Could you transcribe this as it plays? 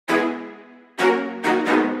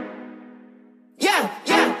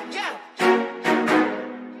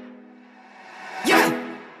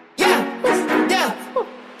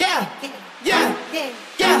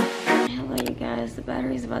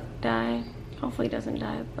battery's about to die. Hopefully it doesn't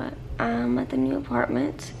die, but I'm at the new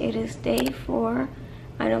apartment. It is day 4.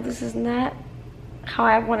 I know this is not how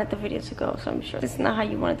I wanted the video to go, so I'm sure this is not how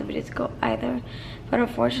you wanted the video to go either. But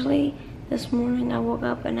unfortunately, this morning I woke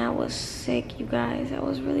up and I was sick, you guys. I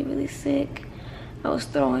was really, really sick. I was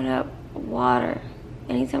throwing up water.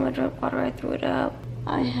 Anytime I drank water, I threw it up.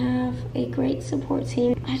 I have a great support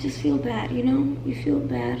team. I just feel bad, you know? You feel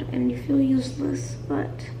bad and you feel useless, but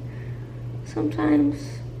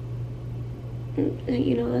sometimes,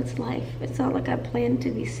 you know, that's life. It's not like I planned to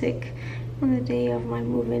be sick on the day of my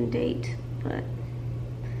move-in date, but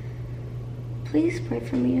please pray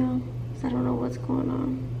for me, y'all, because I don't know what's going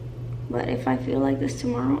on. But if I feel like this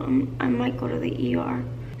tomorrow, I might go to the ER.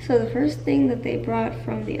 So the first thing that they brought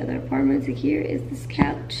from the other apartment to here is this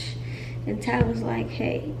couch. And Tad was like,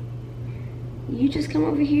 hey, you just come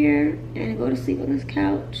over here and go to sleep on this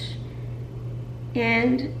couch.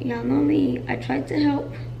 And y'all know me, I tried to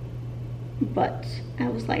help, but I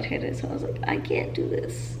was lightheaded. So I was like, I can't do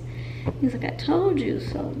this. He was like, I told you.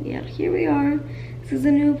 So yeah, here we are. This is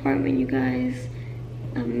a new apartment, you guys.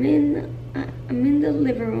 I'm in the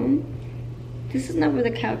living room. This is not where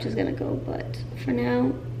the couch is gonna go, but for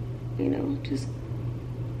now, you know, just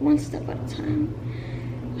one step at a time.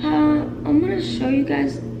 I'm gonna show you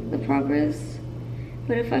guys the progress,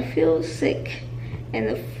 but if I feel sick and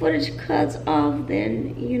the footage cuts off,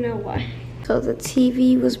 then you know why. So the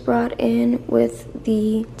TV was brought in with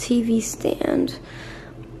the TV stand,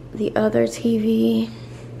 the other TV.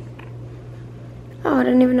 Oh, I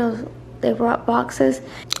didn't even know they brought boxes.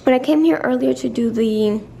 When I came here earlier to do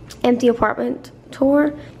the empty apartment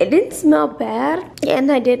tour, it didn't smell bad, and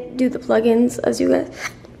I did do the plugins as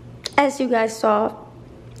you guys saw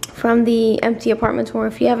from the empty apartment tour.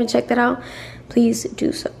 If you haven't checked that out, please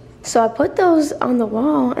do so. So I put those on the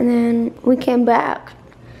wall, and then we came back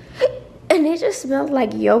and it just smelled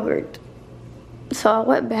like yogurt. So I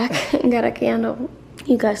went back and got a candle.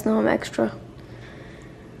 You guys know I'm extra.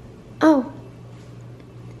 Oh,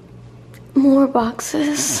 more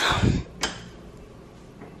boxes.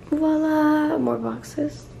 Voila, more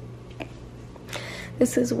boxes.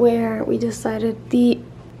 This is where we decided the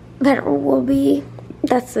bedroom will be.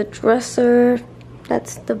 That's the dresser,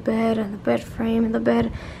 that's the bed and the bed frame and the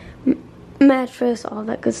bed mattress, all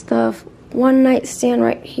that good stuff. One nightstand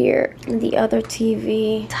right here, and the other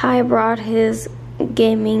TV. Ty brought his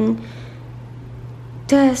gaming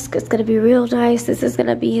desk. It's gonna be real nice. This is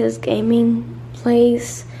gonna be his gaming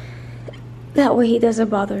place. That way he doesn't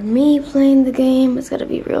bother me playing the game. It's gonna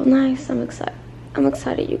be real nice. I'm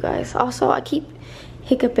excited, you guys. Also, I keep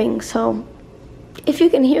hiccuping, so if you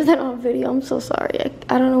can hear that on video, I'm so sorry.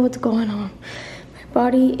 I don't know what's going on. My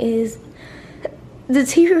body is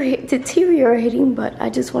deteriorating, but I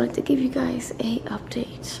just wanted to give you guys a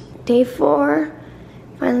update. Day 4,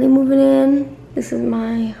 finally moving in. This is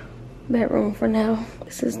my bedroom for now.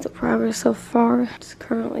 This is the progress so far. It's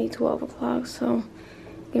currently 12 o'clock, so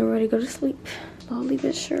getting ready to go to sleep. Slowly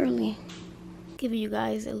but surely. Giving you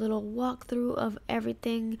guys a little walkthrough of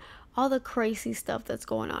everything, all the crazy stuff that's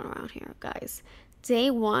going on around here, guys. Day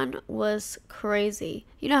 1 was crazy.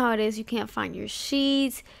 You know how it is, you can't find your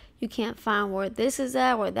sheets, you can't find where this is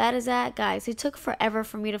at, where that is at. Guys, it took forever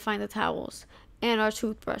for me to find the towels and our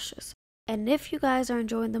toothbrushes. And if you guys are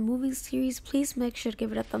enjoying the movie series, please make sure to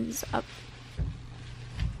give it a thumbs up.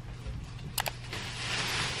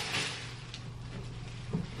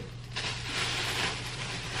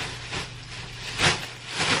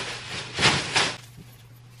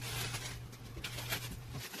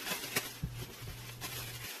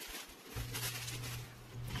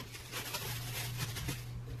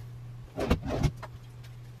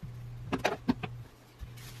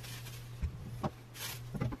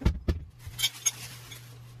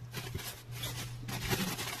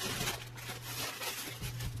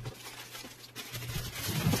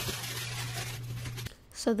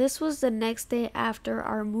 So this was the next day after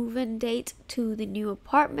our move-in date to the new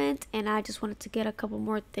apartment, and I just wanted to get a couple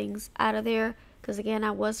more things out of there because again,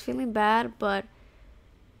 I was feeling bad, but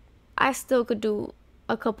I still could do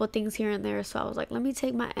a couple things here and there. So I was like, let me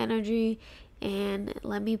take my energy and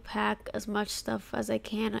let me pack as much stuff as I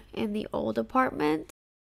can in the old apartment.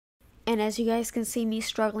 And as you guys can see me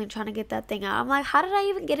struggling trying to get that thing out, I'm like, how did I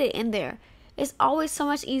even get it in there? It's always so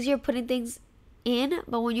much easier putting things in,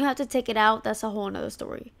 but when you have to take it out, that's a whole nother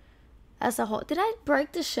story. Did I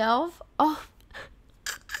break the shelf? Oh,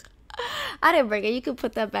 I didn't break it. You can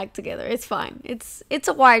put that back together. It's fine. It's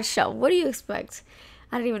a wide shelf. What do you expect?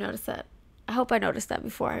 I didn't even notice that. I hope I noticed that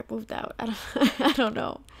before I moved out. I don't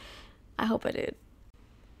know. I hope I did.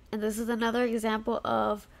 And this is another example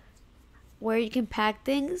of where you can pack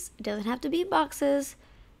things. It doesn't have to be in boxes.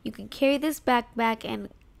 You can carry this backpack and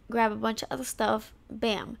grab a bunch of other stuff.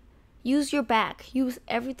 Bam. Use your bag. Use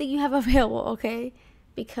everything you have available, okay?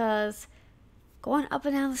 Because going up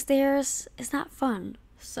and down the stairs is not fun.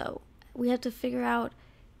 So we have to figure out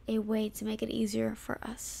a way to make it easier for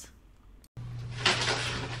us.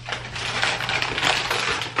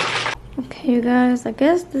 Okay, you guys, I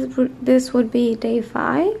guess this would be day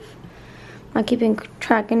 5. I'm not keeping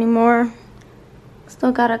track anymore.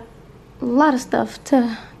 Still got a lot of stuff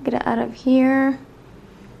to get out of here.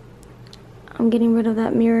 I'm getting rid of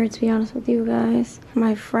that mirror, to be honest with you guys.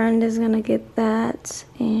 My friend is gonna get that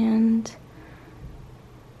and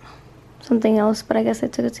something else, but I guess I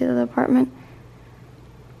took it to the other apartment.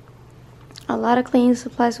 A lot of cleaning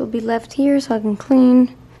supplies will be left here so I can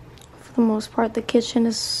clean. For the most part, the kitchen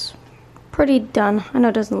is pretty done. I know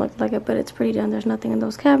it doesn't look like it, but it's pretty done. There's nothing in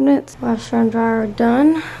those cabinets. Washer and dryer are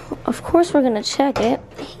done. Of course, we're gonna check it.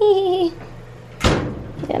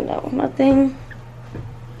 Yeah, no, nothing.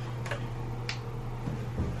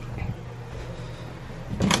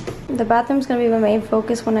 The bathroom's gonna be my main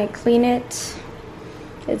focus when I clean it.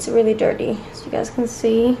 It's really dirty, as you guys can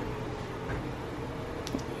see.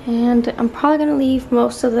 And I'm probably gonna leave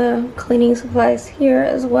most of the cleaning supplies here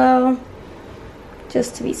as well,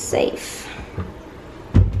 just to be safe.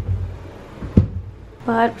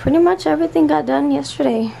 But pretty much everything got done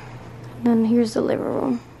yesterday. And then here's the living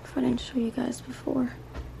room, if I didn't show you guys before.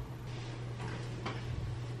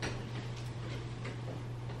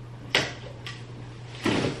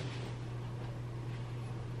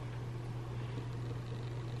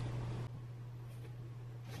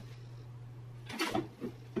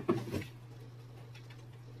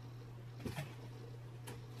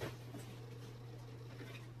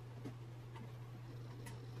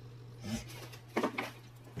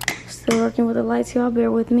 Still working with the lights, y'all, bear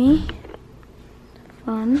with me.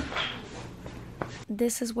 Fun.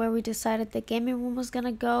 This is where we decided the gaming room was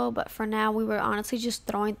gonna go, but for now we were honestly just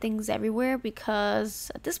throwing things everywhere because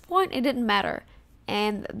at this point it didn't matter.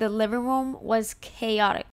 And the living room was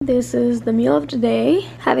chaotic. This is the meal of the day.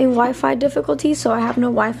 Having Wi-Fi difficulties, so I have no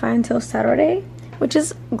Wi-Fi until Saturday, which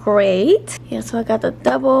is great. Yeah, so I got the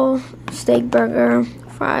double steak burger,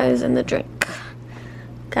 fries, and the drink.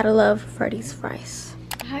 Gotta love Freddy's fries.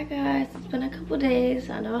 Hi guys, it's been a couple days.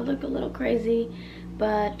 I know I look a little crazy,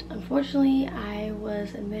 but unfortunately I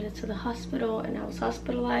was admitted to the hospital and I was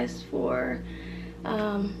hospitalized for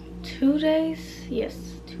 2 days. Yes,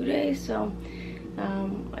 2 days. So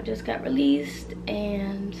I just got released,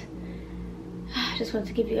 and I just wanted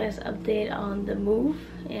to give you guys an update on the move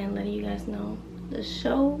and letting you guys know the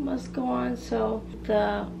show must go on. So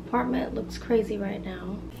the apartment looks crazy right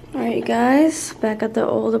now. All right, guys, back at the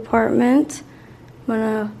old apartment. I'm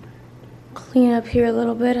gonna clean up here a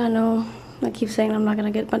little bit. I know I keep saying I'm not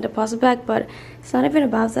gonna get my deposit back, but it's not even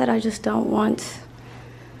about that. I just don't want,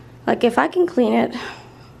 like, if I can clean it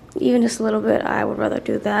even just a little bit, I would rather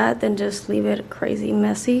do that than just leave it crazy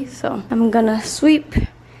messy. So I'm gonna sweep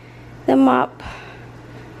them up,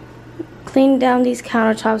 clean down these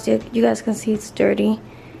countertops. You guys can see it's dirty.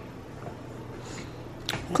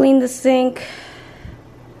 Clean the sink,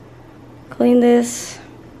 clean this,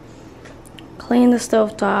 clean the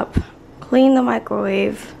stovetop, clean the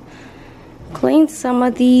microwave, clean some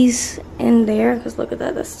of these in there, because look at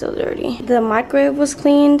that, that's still dirty. The microwave was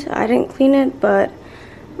cleaned. I didn't clean it, but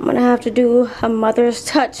I'm gonna have to do a mother's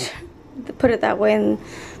touch, to put it that way, and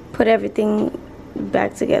put everything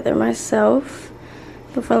back together myself.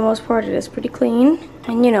 But for the most part, it is pretty clean.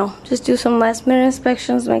 And you know, just do some last minute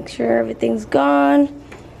inspections, make sure everything's gone.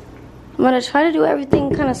 I'm gonna try to do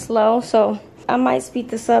everything kind of slow, so I might speed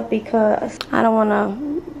this up because I don't want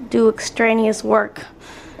to do extraneous work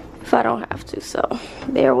if I don't have to. So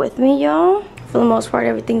bear with me, y'all. For the most part,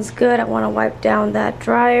 everything's good. I want to wipe down that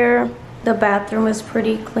dryer. The bathroom is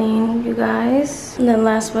pretty clean, you guys. And then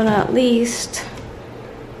last but not least,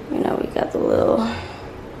 you know, we got the little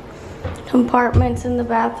compartments in the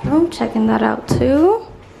bathroom. Checking that out too.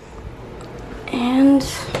 And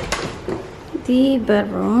the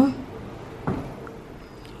bedroom.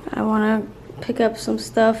 I want to pick up some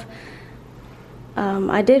stuff.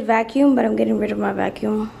 I did vacuum, but I'm getting rid of my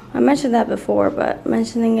vacuum. I mentioned that before, but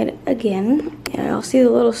mentioning it again. Yeah, I'll see the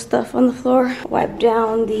little stuff on the floor. Wipe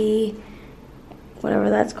down the,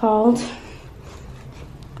 whatever that's called,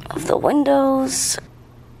 of the windows.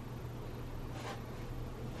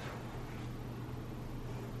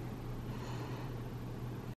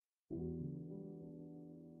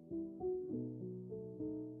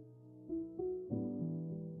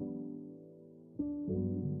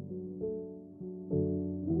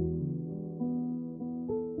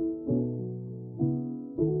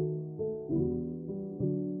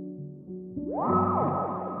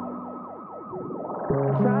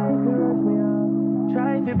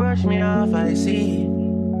 to brush me off, I see.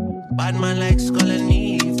 Bad man like calling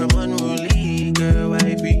me from unruly. Girl,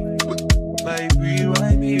 why be?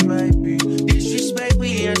 Disrespect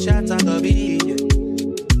we a shot at the beat.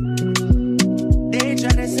 They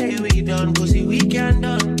try to say we done, pussy we can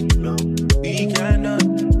done. No, we can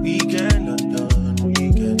done, we cannot done,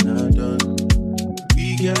 we cannot done.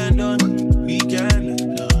 We can done, we cannot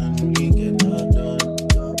done, we cannot done.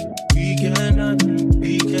 We cannot,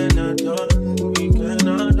 we cannot done, we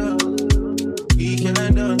cannot done. We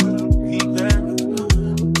can done, we cannot done.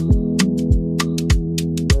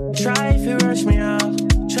 Try if you rush me off,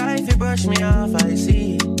 try if you brush me off, I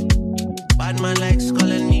see. Bad man likes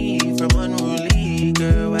calling me from unruly.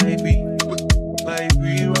 Girl, why be?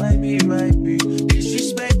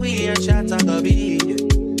 Disrespect we a shot at the beat.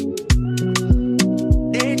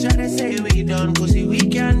 They try to say we done, pussy we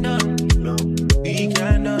can done. No, we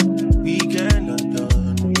can done, we cannot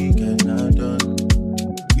done, we cannot done.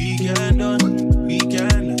 We can done, we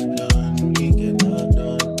cannot done, we cannot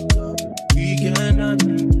done. We cannot,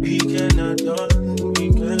 we cannot done, we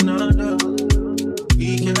cannot done. We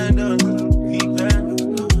can done, we cannot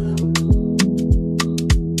done.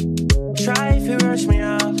 Try if you rush me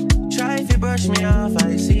off, try if you brush me off,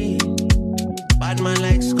 I see. Bad man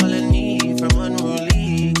likes calling me from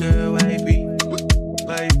unruly. Girl, why be?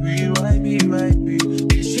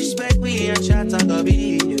 Disrespect we a chat at the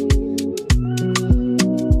beat.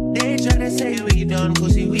 They try to say we done,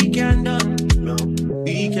 pussy we can done. No,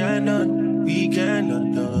 we can done, we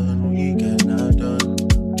cannot done, we cannot done.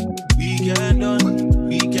 We can done,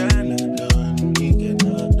 we cannot done, we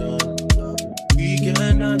cannot done. We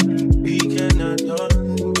cannot, we cannot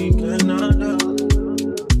done, we cannot done.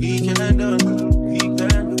 We can done, we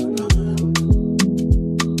cannot done.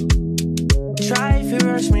 Try if you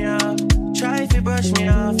rush me off, try if you brush me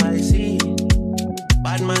off, I see.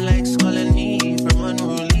 Bad man likes calling me from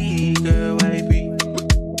unruly. Girl, why be?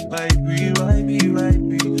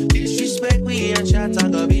 Disrespect we a chat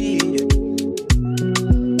at the beat.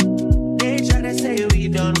 They try to say we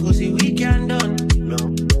done, pussy we can done. No,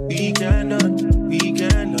 we can done, we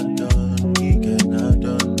cannot done, we cannot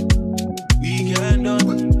done. We can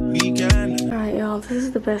done, we cannot. Alright, y'all, this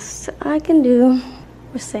is the best I can do.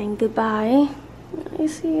 We're saying goodbye. You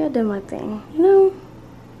see, I did my thing, you know?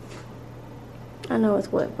 I know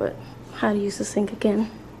it's wet, but how to use the sink again.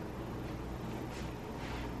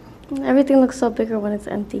 Everything looks so bigger when it's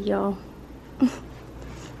empty, y'all.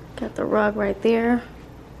 Got the rug right there.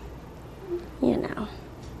 You know.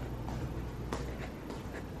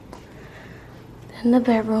 Then the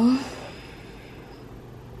bedroom.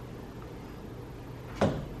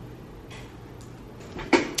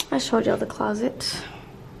 I showed y'all the closet.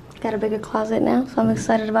 Got a bigger closet now, so I'm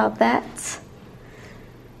excited about that.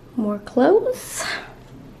 More clothes.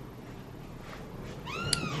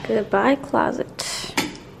 Goodbye, closet.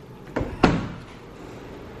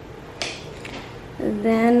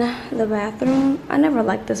 Then the bathroom. I never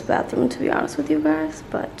liked this bathroom, to be honest with you guys,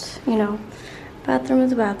 but you know, bathroom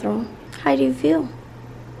is a bathroom. How do you feel?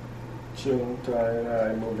 Chill, I'm tired.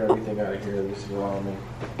 I moved everything out of here. This is around me.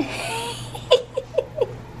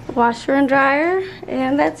 Washer and dryer,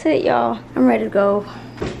 and that's it, y'all. I'm ready to go.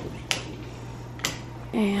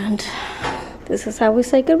 And this is how we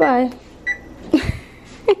say goodbye.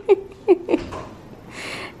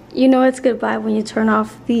 You know it's goodbye when you turn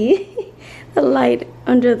off the light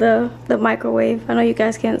under the microwave. I know you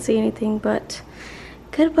guys can't see anything, but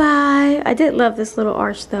goodbye. I did love this little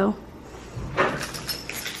arch though.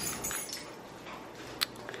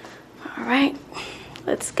 All right,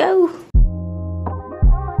 let's go.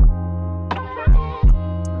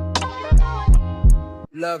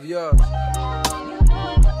 Love yours.